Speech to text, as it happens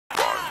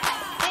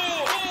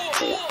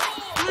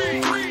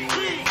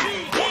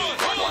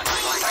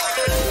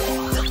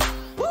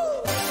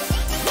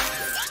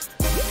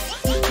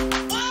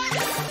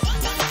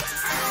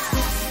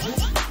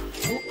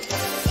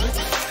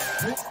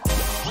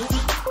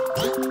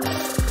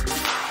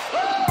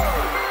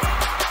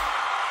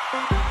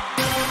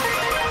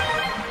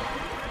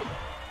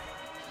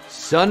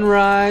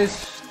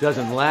sunrise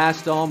doesn't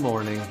last all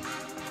morning.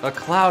 A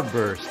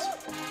cloudburst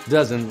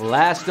doesn't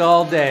last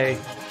all day.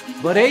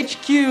 But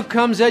HQ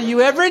comes at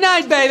you every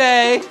night,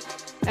 baby!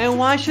 And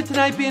why should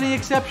tonight be any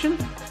exception?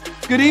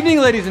 Good evening,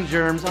 ladies and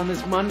germs, on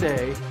this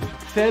Monday,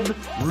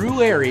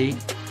 February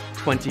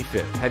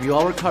 25th. Have you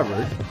all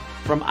recovered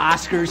from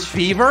Oscars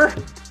fever?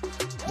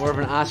 More of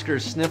an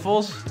Oscars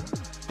sniffles?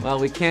 Well,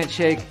 we can't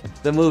shake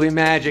the movie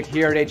magic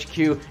here at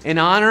HQ. In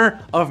honor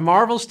of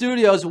Marvel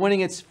Studios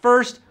winning its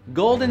first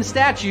golden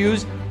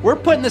statues, we're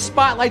putting the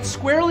spotlight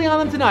squarely on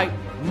them tonight.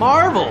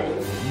 Marvel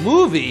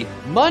Movie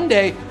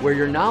Monday, where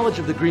your knowledge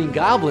of the Green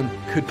Goblin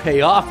could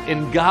pay off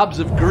in gobs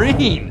of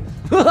green.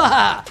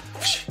 Coming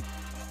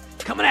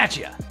at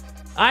you.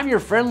 I'm your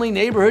friendly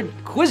neighborhood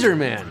quizzer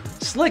man.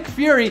 Slick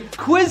Fury,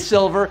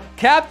 Quizsilver,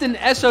 Captain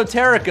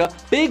Esoterica,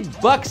 Big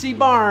Bucksy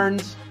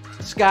Barnes,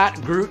 Scott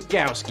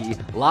Grootgowski,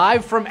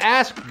 live from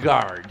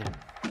Asgard,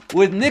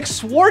 with Nick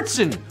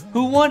Swartzen,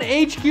 who won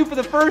HQ for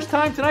the first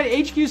time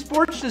tonight. HQ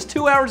Sports just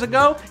 2 hours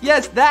ago.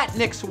 Yes, that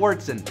Nick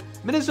Swartzen.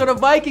 Minnesota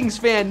Vikings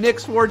fan Nick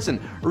Swartzen.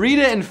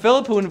 Rita and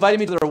Philip, who invited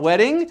me to their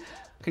wedding.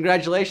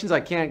 Congratulations, I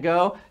can't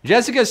go.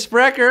 Jessica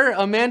Sprecher,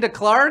 Amanda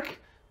Clark,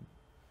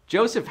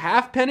 Joseph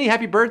Halfpenny,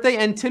 happy birthday,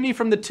 and Timmy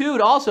from the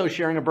Tood also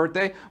sharing a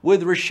birthday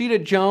with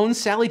Rashida Jones,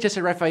 Sally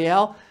Jesse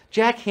Raphael,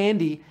 Jack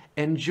Handy,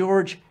 and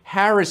George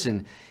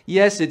Harrison.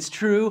 Yes, it's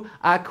true,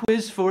 I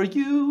quiz for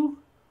you.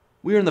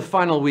 We are in the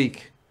final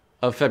week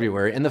of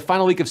February and the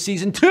final week of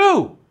season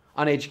 2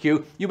 on HQ.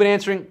 You've been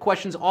answering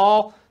questions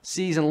all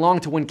season long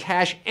to win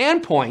cash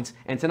and points,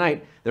 and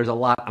tonight there's a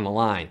lot on the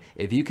line.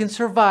 If you can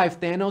survive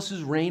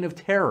Thanos' reign of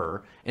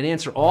terror and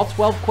answer all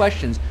 12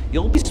 questions,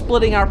 you'll be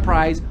splitting our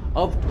prize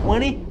of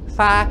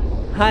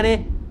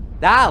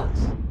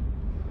 $2,500.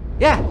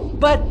 Yeah,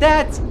 but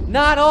that's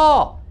not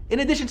all.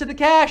 In addition to the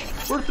cash,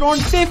 we're throwing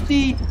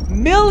 50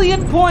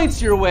 million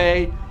points your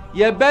way.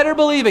 You better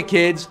believe it,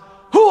 kids.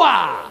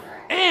 Hooah!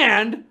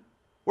 And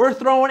we're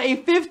throwing a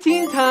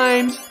 15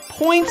 times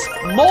points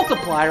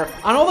multiplier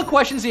on all the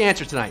questions you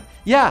answer tonight.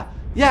 Yeah,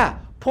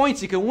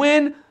 points you can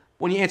win.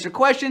 When you answer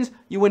questions,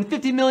 you win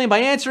 50 million by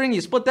answering,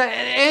 you split that,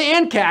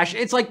 and cash.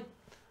 It's like,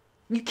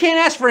 you can't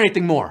ask for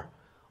anything more.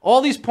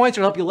 All these points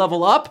are to help you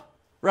level up,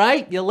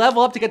 right? You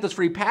level up to get those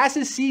free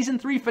passes. Season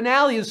 3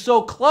 finale is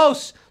so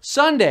close.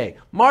 Sunday,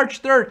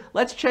 March 3rd.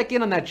 Let's check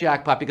in on that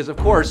jackpot because, of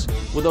course,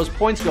 with those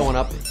points going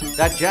up,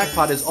 that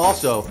jackpot is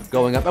also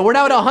going up. And we're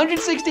now at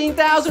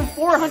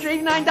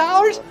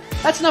 $116,489.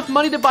 That's enough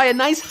money to buy a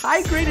nice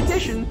high-grade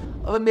edition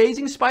of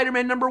Amazing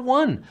Spider-Man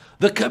 #1.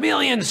 The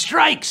Chameleon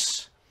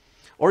Strikes.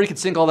 Or you could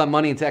sink all that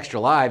money into extra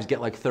lives,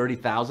 get like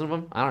 30,000 of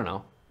them. I don't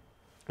know.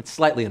 It's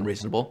slightly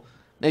unreasonable.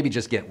 Maybe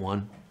just get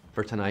one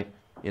for tonight.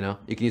 You know,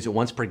 you can use it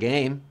once per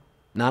game,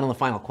 not on the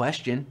final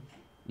question.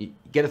 You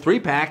get a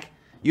 3-pack,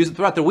 use it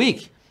throughout the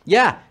week.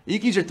 Yeah, you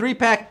can use your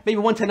 3-pack, maybe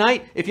one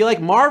tonight. If you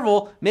like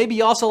Marvel, maybe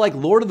you also like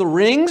Lord of the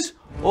Rings.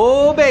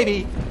 Oh,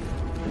 baby.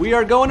 We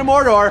are going to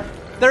Mordor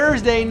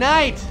Thursday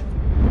night.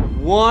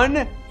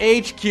 One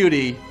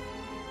HQD.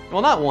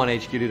 Well, not one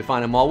HQD to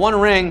find them all. One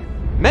ring.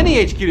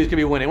 Many HQDs could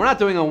be winning. We're not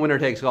doing a winner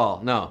takes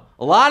all. No.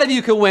 A lot of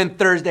you could win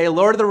Thursday,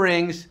 Lord of the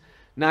Rings,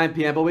 9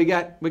 p.m. But we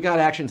got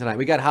action tonight.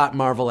 We got hot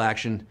Marvel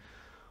action.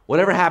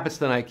 Whatever happens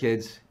tonight,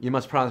 kids, you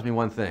must promise me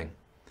one thing.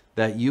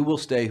 That you will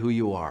stay who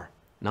you are.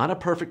 Not a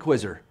perfect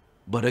quizzer,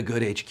 but a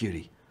good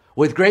HQD.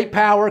 With great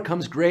power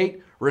comes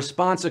great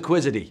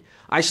responsiquity.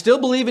 I still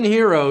believe in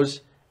heroes,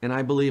 and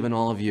I believe in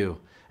all of you.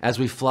 As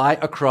we fly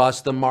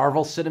across the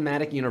Marvel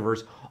Cinematic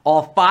Universe,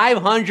 all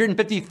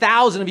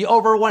 550,000 of you,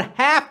 over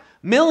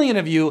 500,000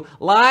 of you,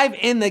 live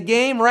in the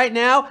game right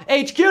now.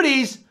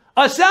 HQDs,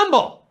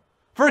 assemble!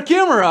 For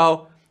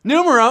Cumero,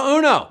 numero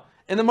uno.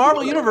 In the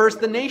Marvel Universe,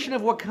 the nation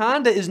of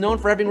Wakanda is known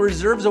for having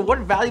reserves of what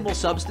valuable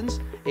substance?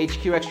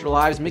 HQ Extra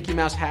Lives, Mickey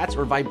Mouse hats,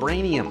 or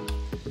vibranium?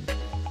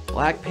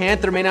 Black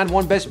Panther may not have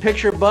won Best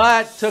Picture,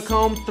 but took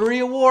home 3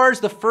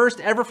 awards, the first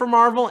ever for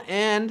Marvel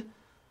and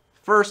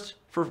first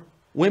for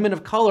women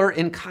of color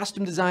in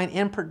costume design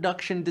and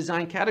production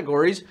design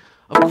categories.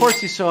 Of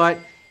course you saw it.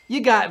 You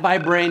got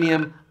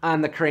vibranium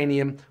on the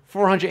cranium,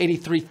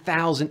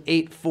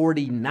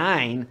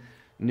 483,849.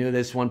 Knew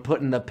this one,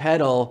 putting the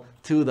pedal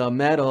to the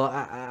metal.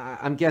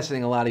 I'm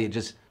guessing a lot of you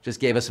just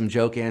gave us some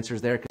joke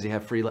answers there because you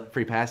have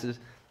free passes.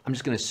 I'm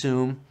just going to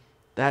assume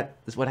that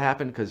is what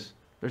happened because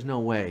there's no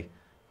way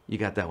you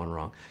got that one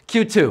wrong.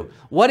 Q2.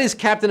 What is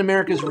Captain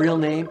America's real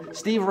name?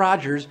 Steve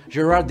Rogers,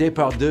 Gerard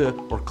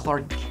Depardieu, or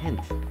Clark Kent?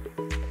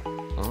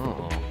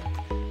 Oh,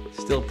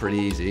 still pretty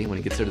easy when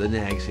you consider the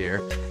nags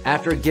here.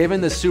 After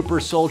giving the super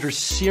soldier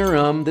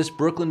serum, this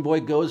Brooklyn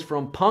boy goes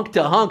from punk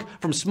to hunk,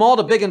 from small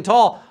to big and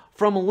tall,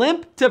 from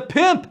limp to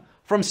pimp,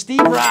 from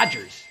Steve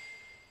Rogers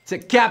to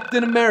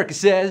Captain America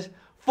says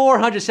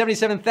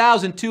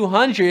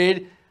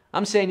 477,200.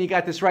 I'm saying you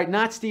got this right.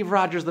 Not Steve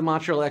Rogers, the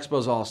Montreal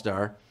Expos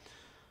All-Star.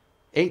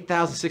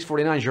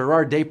 8,649,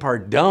 Gerard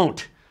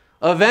Depardieu.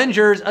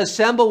 Avengers,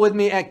 assemble with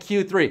me at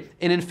Q3.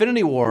 In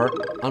Infinity War,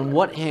 on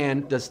what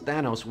hand does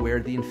Thanos wear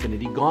the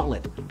Infinity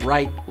Gauntlet?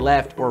 Right,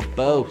 left, or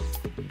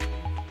both?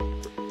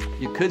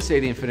 you could say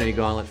the Infinity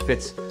Gauntlet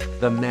fits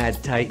the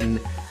Mad Titan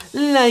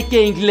like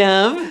a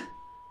glove,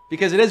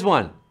 because it is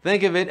one.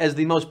 Think of it as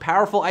the most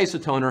powerful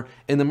isotoner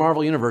in the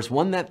Marvel Universe,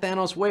 one that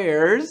Thanos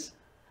wears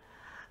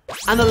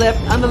on the left,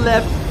 on the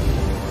left.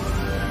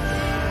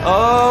 Oh,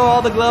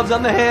 all the gloves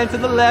on the hand to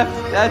the left.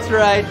 That's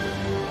right.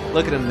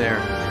 Look at him there,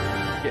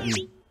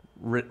 getting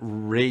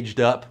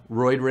raged up,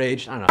 roid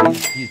raged. I don't know,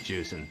 he's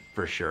juicing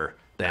for sure,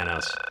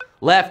 Thanos.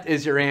 Left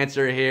is your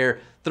answer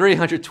here.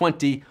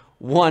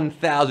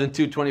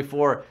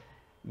 321,224.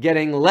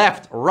 Getting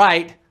left,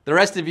 right. The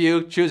rest of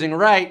you choosing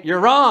right, you're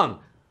wrong.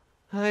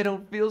 I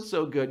don't feel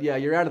so good. Yeah,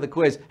 you're out of the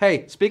quiz.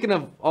 Hey, speaking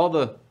of all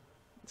the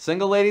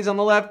single ladies on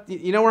the left,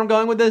 you know where I'm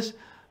going with this?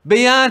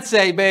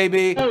 Beyonce,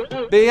 baby.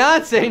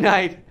 Beyonce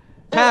night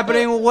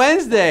happening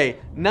Wednesday,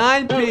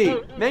 9 p.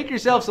 Make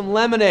yourself some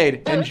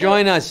lemonade and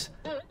join us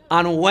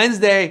on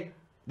Wednesday.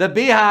 The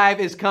Beehive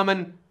is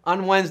coming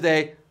on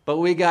Wednesday, but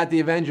we got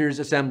the Avengers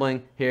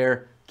assembling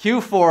here.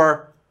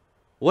 Q4,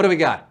 what do we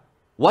got?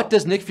 What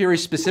does Nick Fury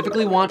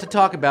specifically want to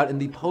talk about in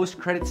the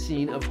post-credit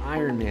scene of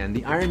Iron Man?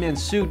 The Iron Man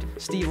suit,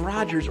 Steve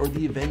Rogers, or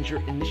the Avenger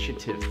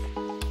Initiative?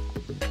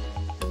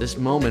 This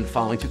moment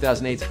following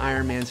 2008's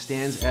Iron Man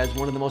stands as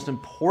one of the most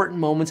important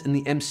moments in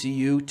the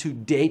MCU to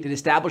date. It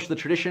established the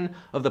tradition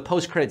of the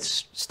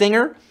post-credits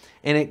stinger,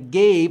 and it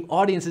gave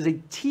audiences a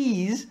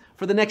tease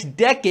for the next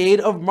decade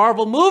of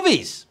Marvel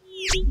movies.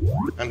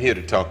 I'm here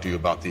to talk to you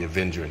about the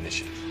Avenger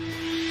Initiative.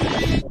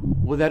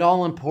 With that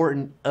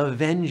all-important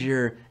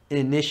Avenger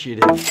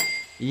Initiative.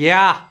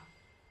 Yeah.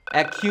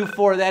 At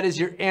Q4, that is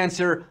your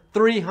answer.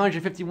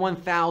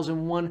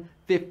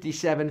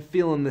 351,157.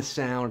 Feeling the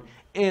sound.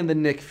 And the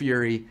Nick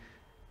Fury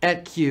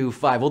at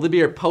Q5. Will there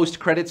be a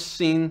post-credits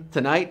scene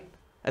tonight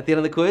at the end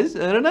of the quiz?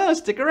 I don't know.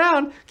 Stick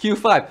around.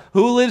 Q5.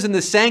 Who lives in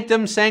the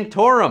Sanctum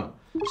Sanctorum?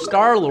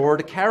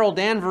 Star-Lord, Carol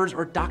Danvers,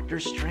 or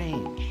Doctor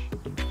Strange?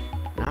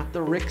 Not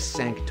the Rick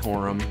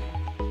Sanctorum.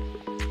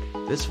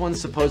 This one's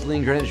supposedly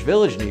in Greenwich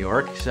Village, New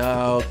York,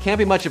 so can't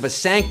be much of a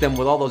sanctum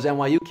with all those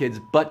NYU kids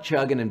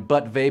butt-chugging and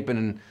butt-vaping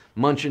and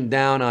munching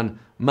down on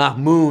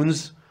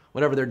Mahmoons,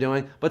 whatever they're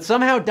doing. But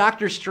somehow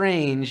Doctor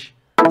Strange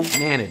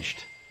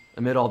managed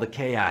amid all the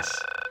chaos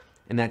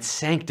in that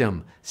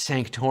Sanctum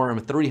Sanctorum.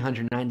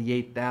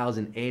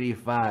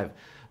 398,085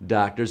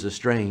 Doctors are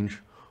strange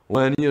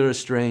when you're a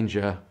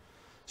stranger.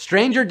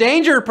 Stranger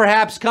danger,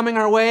 perhaps, coming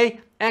our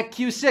way at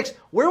Q6.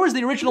 Where was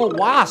the original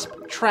Wasp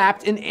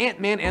trapped in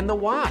Ant-Man and the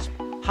Wasp?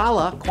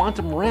 Hala,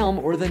 Quantum Realm,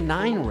 or the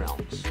Nine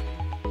Realms?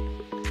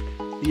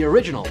 The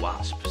original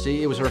Wasp.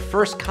 See, it was her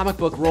first comic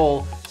book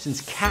role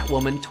since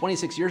Catwoman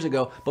 26 years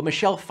ago, but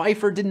Michelle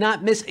Pfeiffer did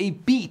not miss a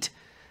beat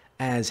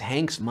as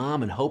Hank's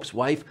mom and Hope's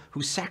wife,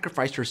 who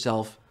sacrificed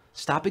herself,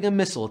 stopping a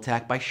missile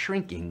attack by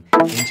shrinking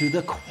into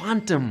the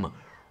Quantum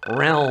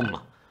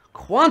Realm.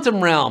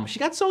 Quantum Realm. She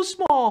got so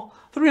small.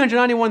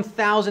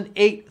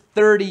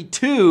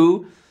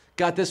 391,832.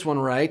 Got this one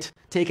right.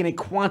 Taking a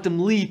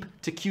quantum leap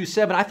to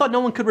Q7. I thought no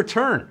one could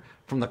return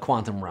from the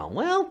Quantum Realm.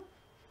 Well,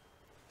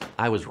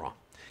 I was wrong.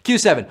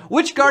 Q7.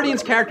 Which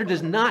Guardians character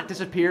does not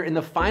disappear in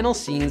the final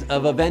scenes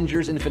of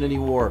Avengers Infinity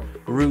War?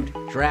 Groot,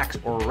 Drax,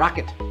 or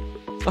Rocket?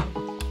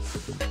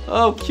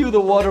 Oh, cue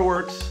the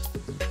waterworks.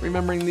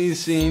 Remembering these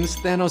scenes,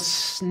 Thanos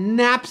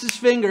snaps his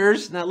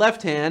fingers in that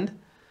left hand,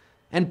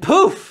 and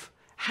poof!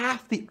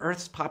 Half the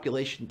Earth's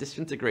population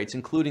disintegrates,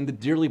 including the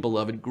dearly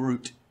beloved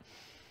Groot.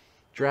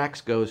 Drax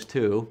goes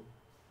too.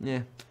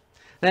 Yeah.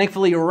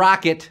 Thankfully,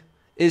 Rocket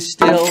is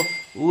still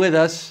with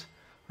us.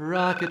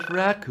 Rocket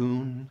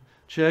Raccoon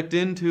checked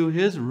into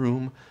his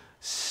room.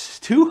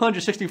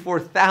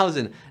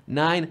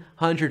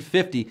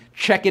 264,950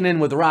 checking in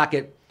with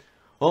Rocket,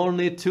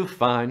 only to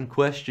find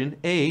question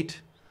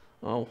 8.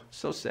 Oh,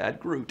 so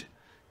sad, Groot.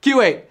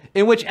 Q8.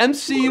 In which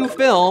MCU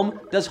film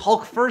does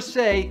Hulk first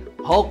say,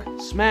 Hulk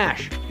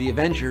smash, The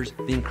Avengers,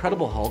 The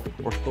Incredible Hulk,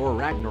 or Thor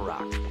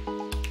Ragnarok?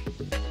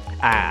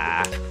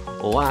 I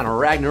wanna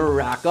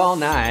Ragnarok all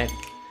night.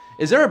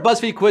 Is there a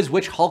BuzzFeed quiz,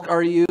 which Hulk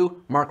are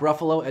you? Mark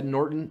Ruffalo, Ed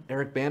Norton,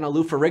 Eric Bana,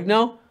 Lou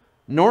Ferrigno?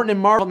 Norton and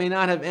Marvel may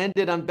not have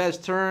ended on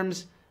best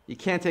terms. You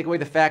can't take away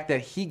the fact that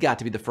he got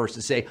to be the first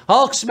to say,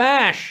 Hulk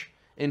smash,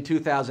 in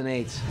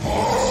 2008.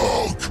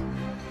 Hulk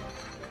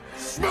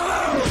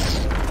smash!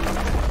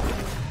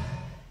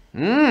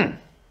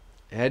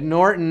 Ed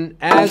Norton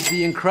as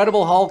the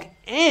Incredible Hulk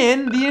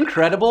in The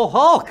Incredible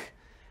Hulk.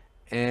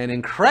 And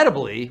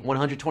incredibly,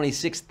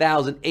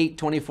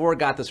 126,824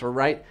 got this one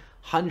right.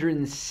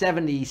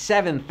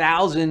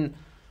 177,000.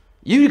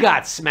 You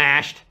got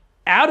smashed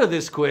out of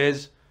this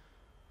quiz.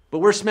 But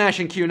we're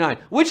smashing Q9.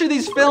 Which of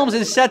these films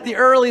is set the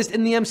earliest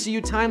in the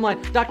MCU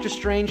timeline? Doctor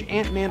Strange,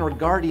 Ant-Man, or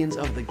Guardians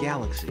of the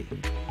Galaxy?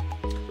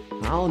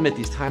 I'll admit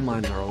these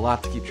timelines are a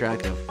lot to keep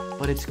track of,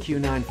 but it's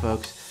Q9,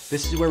 folks.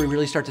 This is where we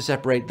really start to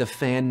separate the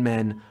fan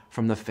men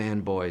from the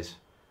fanboys,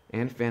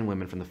 and fan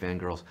women from the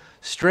fangirls.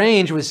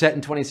 Strange was set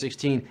in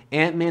 2016,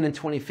 Ant-Man in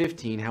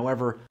 2015.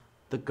 However,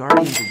 the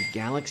Guardians of the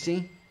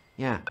Galaxy,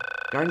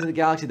 Guardians of the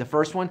Galaxy, the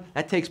first one,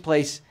 that takes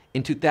place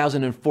in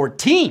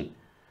 2014.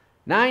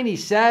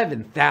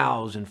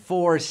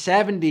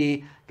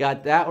 97,470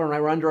 Got that one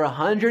right. We're under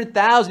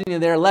 100,000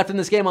 in there left in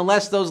this game,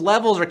 unless those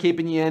levels are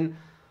keeping you in.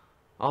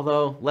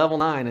 Although, level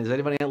 9, is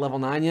anybody at level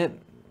 9 yet?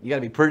 You got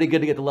to be pretty good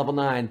to get to level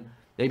 9.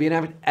 Maybe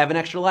have an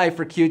extra life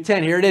for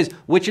Q10. Here it is.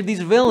 Which of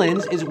these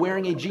villains is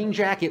wearing a jean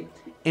jacket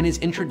in his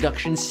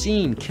introduction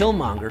scene?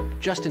 Killmonger,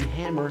 Justin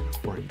Hammer,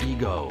 or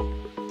Ego?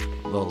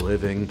 The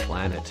Living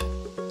Planet.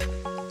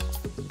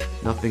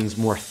 Nothing's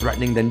more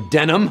threatening than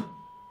denim.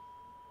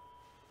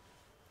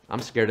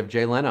 I'm scared of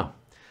Jay Leno.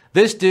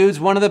 This dude's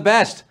one of the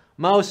best,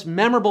 most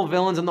memorable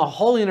villains in the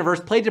whole universe,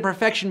 played to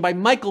perfection by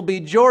Michael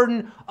B.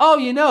 Jordan. Oh,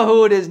 you know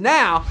who it is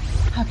now.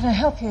 How can I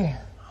help you? I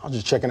was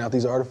just checking out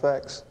these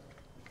artifacts.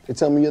 They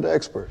tell me you're the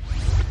expert.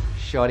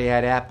 Shorty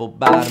had apple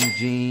bottom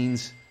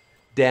jeans,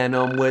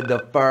 denim with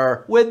the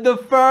fur. With the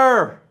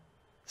fur!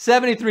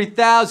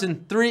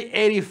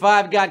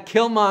 73,385 got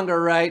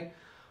Killmonger right.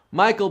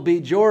 Michael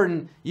B.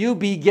 Jordan, you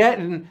be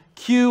getting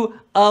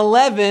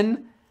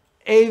Q11,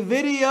 a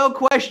video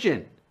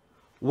question.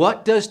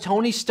 What does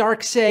Tony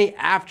Stark say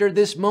after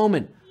this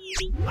moment?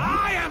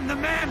 I am the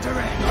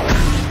Mandarin!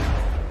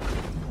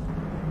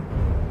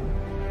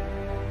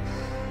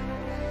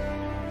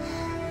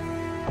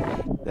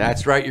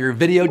 That's right, your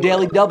video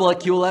daily double at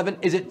Q11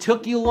 is It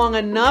Took You Long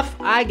Enough,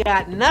 I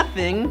Got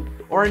Nothing,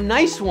 or a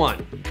nice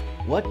one.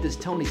 What does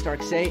Tony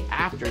Stark say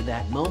after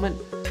that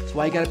moment? That's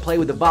why you gotta play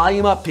with the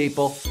volume up,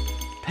 people.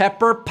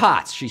 Pepper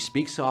Potts, she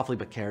speaks softly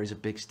but carries a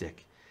big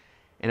stick.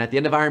 And at the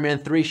end of Iron Man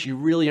 3, she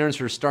really earns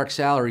her Stark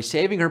salary,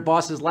 saving her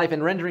boss's life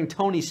and rendering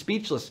Tony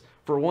speechless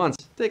for once.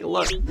 Take a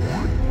look.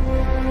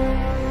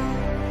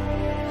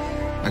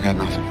 I got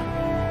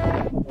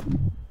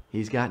nothing.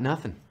 He's got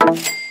nothing.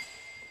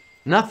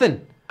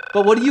 Nothing.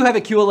 But what do you have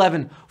at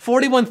Q11?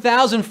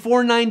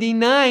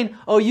 41,499.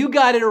 Oh, you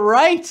got it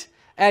right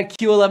at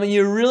Q11.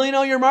 You really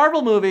know your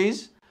Marvel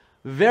movies.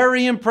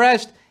 Very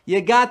impressed.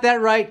 You got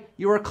that right.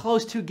 You were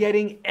close to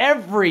getting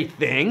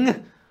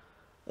everything.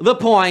 The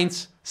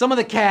points, some of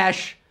the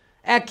cash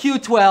at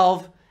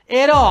Q12.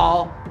 It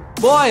all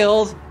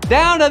boils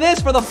down to this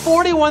for the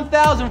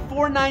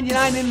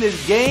 41,499 in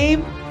this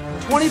game.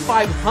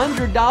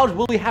 $2,500.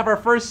 Will we have our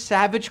first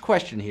Savage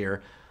question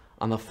here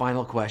on the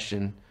final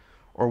question?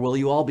 Or will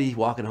you all be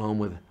walking home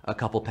with a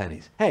couple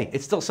pennies? Hey,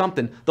 it's still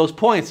something. Those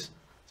points, it's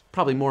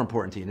probably more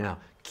important to you now.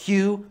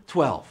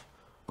 Q12.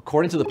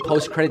 According to the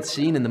post-credit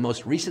scene in the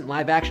most recent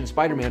live-action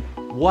Spider-Man,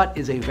 what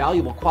is a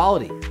valuable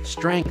quality?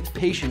 Strength,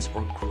 patience,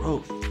 or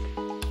growth?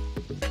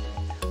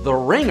 The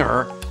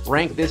Ringer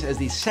ranked this as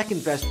the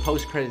second best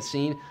post-credit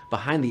scene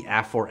behind the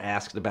Afor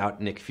asked about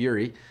Nick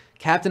Fury.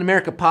 Captain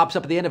America pops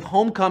up at the end of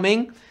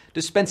Homecoming,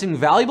 dispensing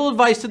valuable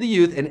advice to the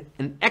youth and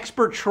an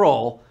expert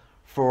troll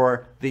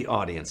for the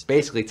audience,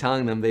 basically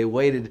telling them they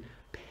waited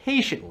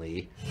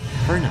patiently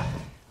for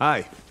nothing.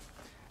 Hi,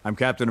 I'm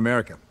Captain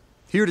America,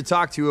 here to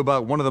talk to you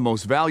about one of the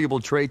most valuable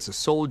traits a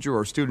soldier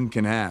or student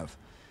can have.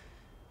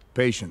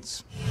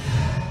 Patience.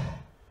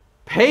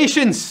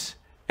 Patience!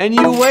 And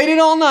you waited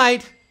all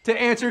night to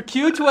answer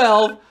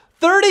Q12,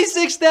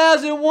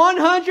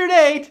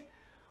 36,108.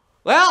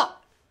 Well,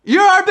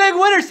 you're our big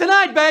winners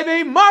tonight,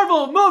 baby!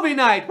 Marvel Movie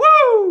Night!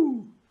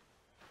 Woo!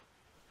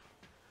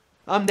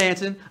 I'm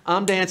dancing.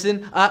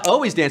 I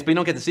always dance, but you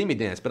don't get to see me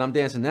dance, but I'm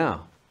dancing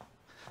now.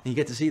 And you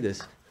get to see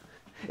this.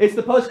 It's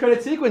the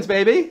post-credit sequence,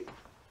 baby.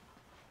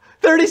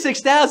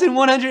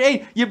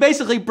 36,108. You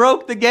basically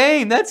broke the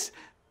game. That's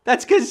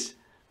because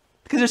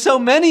there's so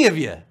many of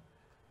you.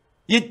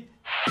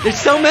 There's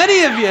so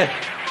many of you.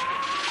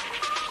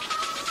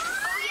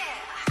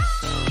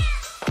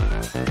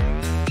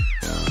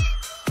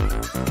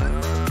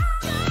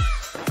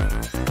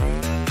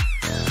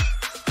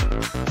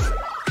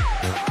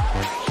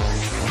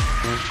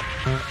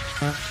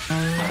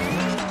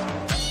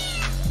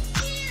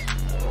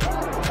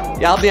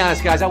 Yeah, I'll be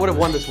honest, guys. I would have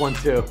won this one,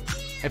 too,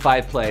 if I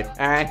had played.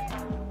 All right?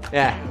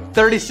 Yeah.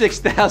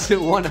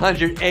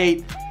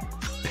 36,108.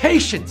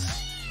 Patience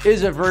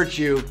is a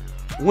virtue.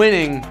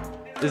 Winning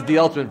is the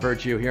ultimate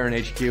virtue here in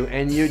HQ,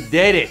 and you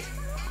did it.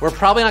 We're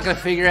probably not going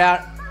to figure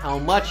out how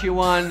much you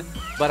won,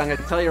 but I'm going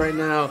to tell you right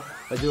now,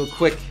 if I do a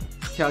quick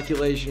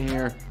calculation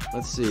here.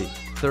 Let's see.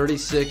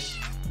 36.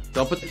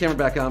 Don't put the camera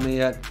back on me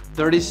yet.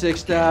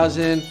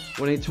 36,000.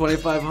 Winning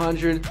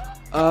 2,500.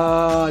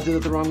 I did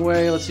it the wrong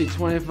way. Let's see,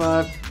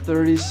 25,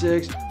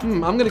 36.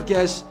 I'm gonna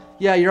guess,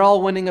 yeah, you're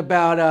all winning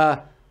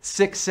about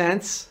 6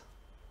 cents.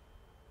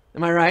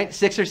 Am I right?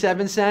 6 or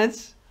 7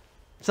 cents?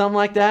 Something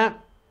like that?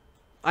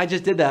 I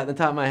just did that on the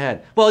top of my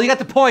head. Well, you got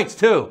the points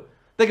too.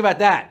 Think about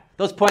that.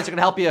 Those points are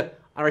gonna help you on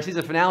our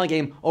season finale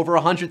game over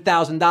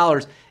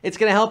 $100,000. It's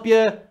gonna help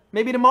you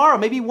maybe tomorrow,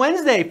 maybe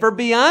Wednesday for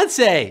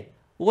Beyonce.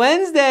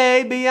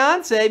 Wednesday,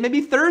 Beyonce,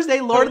 maybe Thursday,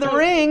 Lord of the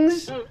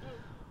Rings.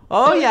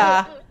 Oh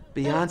yeah.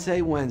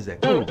 Beyonce Wednesday.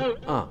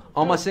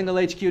 All my single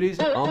H cuties,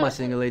 all my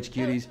single H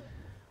cuties.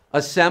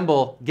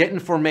 Assemble, get in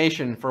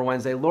formation for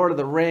Wednesday. Lord of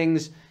the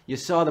Rings. You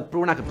saw the,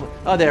 we're not gonna play.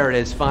 Oh, there it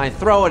is, fine.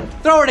 Throw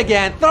it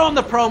again. Throw in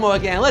the promo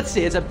again. Let's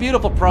see, it's a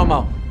beautiful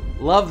promo.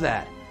 Love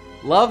that.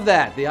 Love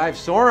that. The I've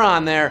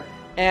Sauron there.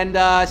 And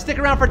stick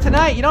around for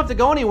tonight. You don't have to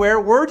go anywhere.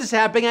 We're just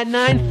happening at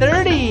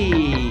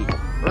 9:30.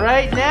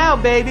 right now,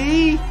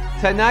 baby.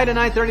 Tonight at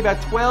 9:30,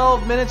 about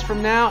 12 minutes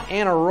from now,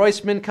 Anna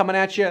Roisman coming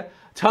at you.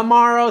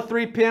 Tomorrow,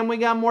 3 p.m., we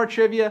got more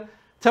trivia.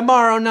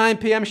 Tomorrow, 9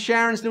 p.m.,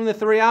 Sharon's doing the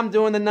 3, I'm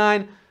doing the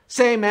 9.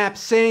 Same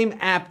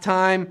app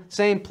time,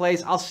 same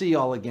place. I'll see you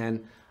all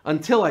again.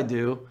 Until I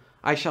do,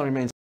 I shall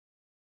remain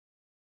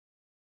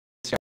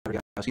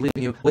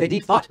leaving you with a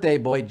deep thought today,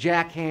 boy.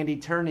 Jack Handy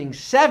turning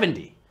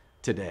 70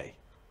 today.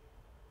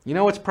 You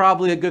know what's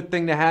probably a good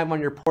thing to have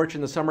on your porch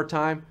in the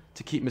summertime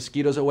to keep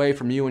mosquitoes away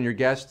from you and your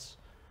guests?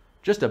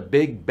 Just a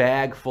big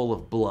bag full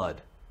of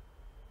blood.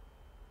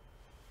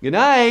 Good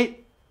night.